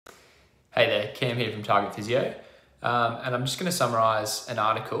Hey there, Cam here from Target Physio, and I'm just going to summarise an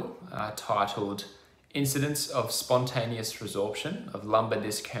article titled Incidence of Spontaneous Resorption of Lumbar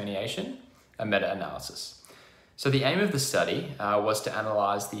Disc Herniation, a Meta-Analysis. So the aim of the study was to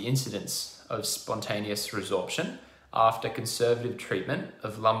analyse the incidence of spontaneous resorption after conservative treatment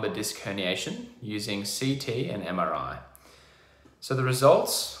of lumbar disc herniation using CT and MRI. So the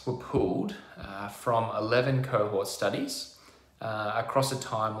results were pooled from 11 cohort studies across a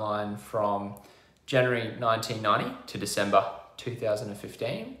timeline from January 1990 to December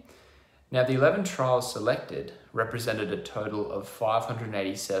 2015. Now, the 11 trials selected represented a total of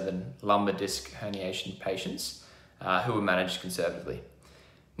 587 lumbar disc herniation patients who were managed conservatively.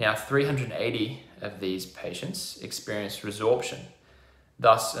 Now, 380 of these patients experienced resorption.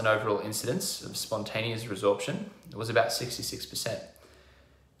 Thus, an overall incidence of spontaneous resorption was about 66%.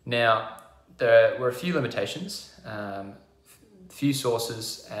 Now, there were a few limitations, few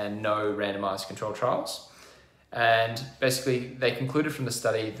sources and no randomized control trials. And basically, they concluded from the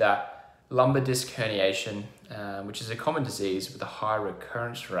study that lumbar disc herniation, which is a common disease with a high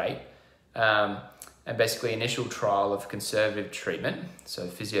recurrence rate, and basically initial trial of conservative treatment, so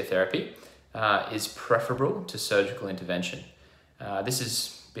physiotherapy, is preferable to surgical intervention. This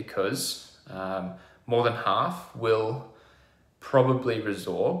is because more than half will probably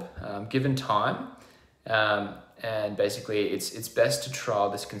resorb given time, and basically it's best to trial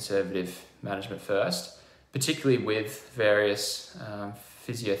this conservative management first, particularly with various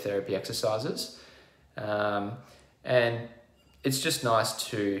physiotherapy exercises. And it's just nice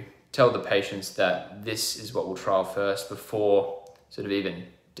to tell the patients that this is what we'll trial first before sort of even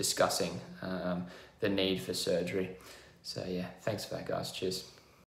discussing the need for surgery. So yeah, thanks for that, guys. Cheers.